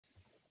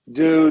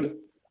Dude,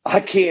 I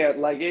can't.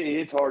 Like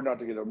it's hard not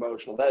to get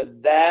emotional.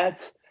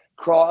 That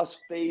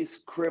cross-face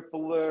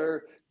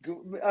crippler.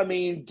 I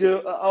mean,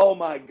 dude, oh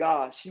my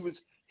gosh,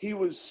 he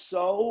was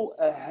so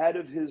ahead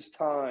of his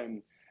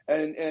time.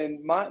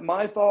 And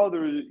my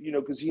father,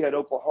 because he had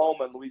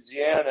Oklahoma and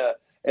Louisiana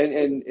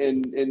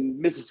and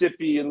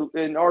Mississippi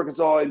and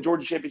Arkansas and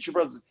Georgia championship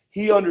runs.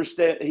 He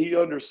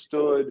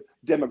understood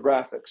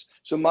demographics.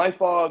 So my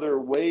father,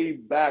 way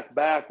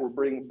back, were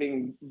bringing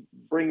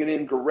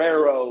in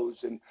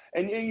Guerreros and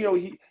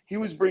he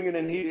was bringing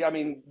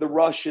in the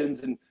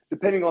Russians, and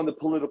depending on the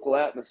political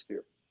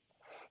atmosphere.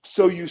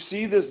 So you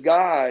see this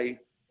guy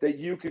that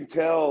you can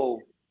tell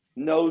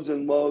knows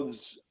and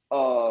loves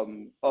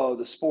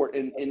the sport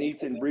and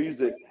eats and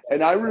breathes it.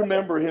 And I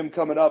remember him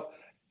coming up.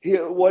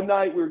 One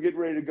night we were getting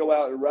ready to go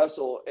out and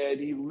wrestle, and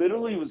he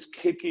literally was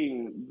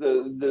kicking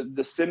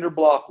the cinder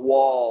block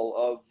wall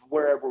of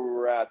wherever we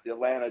were at, the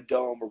Atlanta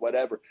Dome or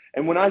whatever.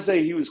 And when I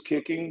say he was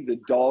kicking the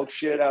dog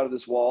shit out of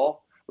this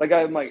wall, like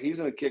I'm like, he's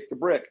gonna kick the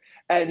brick.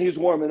 And he was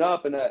warming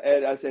up, and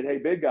I said, "Hey,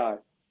 big guy,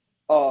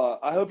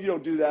 I hope you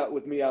don't do that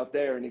with me out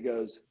there." And he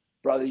goes,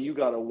 "Brother, you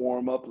got to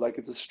warm up like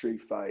it's a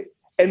street fight."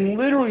 And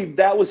literally,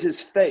 that was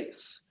his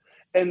face.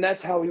 And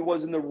that's how he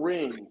was in the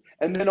ring.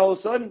 And then all of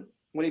a sudden,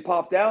 when he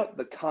popped out,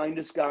 the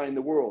kindest guy in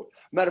the world.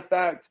 Matter of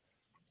fact,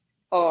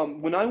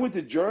 when I went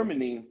to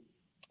Germany,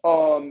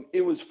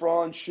 it was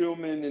Franz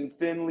Schumann and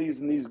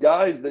Finley's and these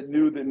guys that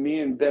knew that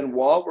me and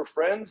Benoit were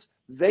friends.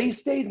 They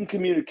stayed in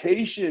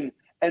communication,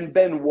 and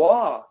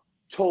Benoit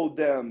told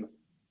them,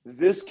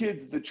 this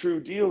kid's the true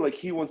deal. Like,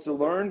 he wants to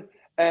learn.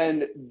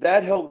 And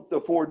that helped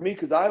afford me,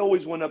 because I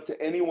always went up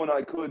to anyone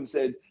I could and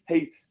said,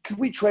 "Hey, could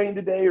we train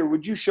today, or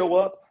would you show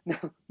up?" Now,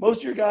 most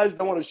of your guys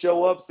don't want to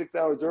show up 6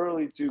 hours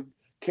early to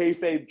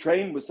kayfabe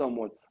train with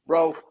someone.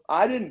 Bro,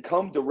 I didn't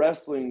come to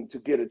wrestling to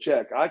get a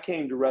check. I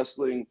came to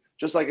wrestling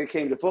just like I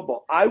came to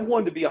football. I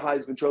wanted to be a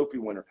Heisman Trophy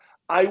winner.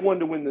 I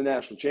wanted to win the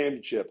national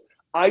championship.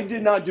 I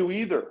did not do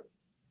either,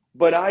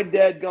 but I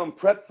dadgum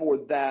prepped for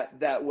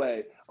that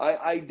way.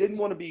 I didn't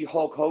want to be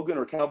Hulk Hogan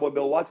or Cowboy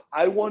Bill Watts.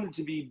 I wanted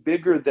to be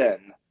bigger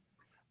than.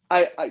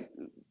 I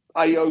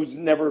was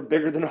never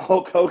bigger than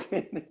Hulk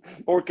Hogan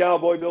or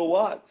Cowboy Bill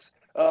Watts.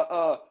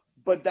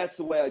 But that's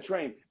the way I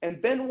trained.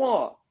 And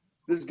Benoit,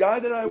 this guy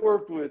that I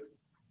worked with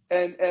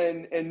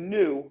and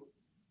knew,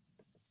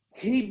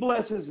 he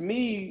blesses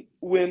me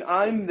when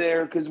I'm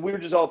there, because we were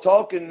just all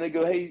talking, and they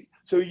go, "Hey,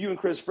 so are you and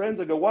Chris friends?"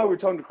 I go, "Why?" We're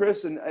talking to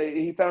Chris, and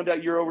he found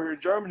out you're over here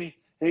in Germany,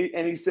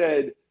 and he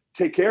said,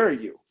 "Take care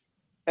of you."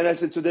 And I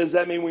said, "So does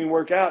that mean we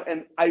work out?"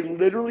 And I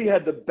literally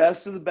had the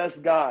best of the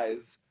best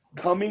guys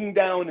coming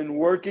down and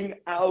working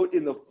out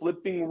in the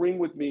flipping ring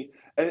with me.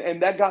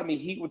 And that got me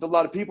heat with a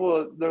lot of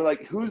people. They're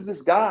like, "Who's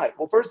this guy?"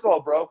 Well, first of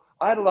all, bro,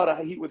 I had a lot of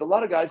heat with a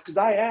lot of guys because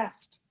I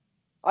asked.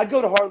 I'd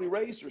go to Harley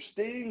Race or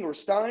Sting or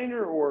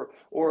Steiner or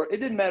it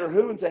didn't matter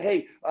who, and say,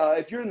 "Hey,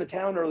 if you're in the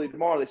town early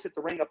tomorrow, they set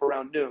the ring up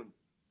around noon.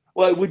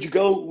 Well, would you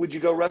go? Would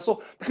you go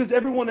wrestle?" Because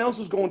everyone else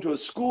was going to a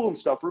school and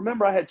stuff.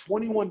 Remember, I had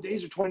 21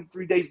 days or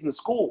 23 days in the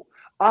school.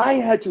 I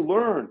had to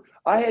learn.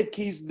 I had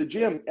keys to the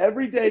gym.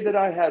 Every day that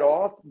I had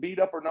off, beat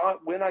up or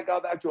not, when I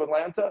got back to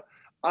Atlanta,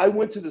 I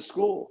went to the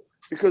school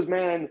because,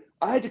 man,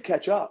 I had to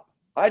catch up.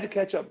 I had to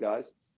catch up, guys.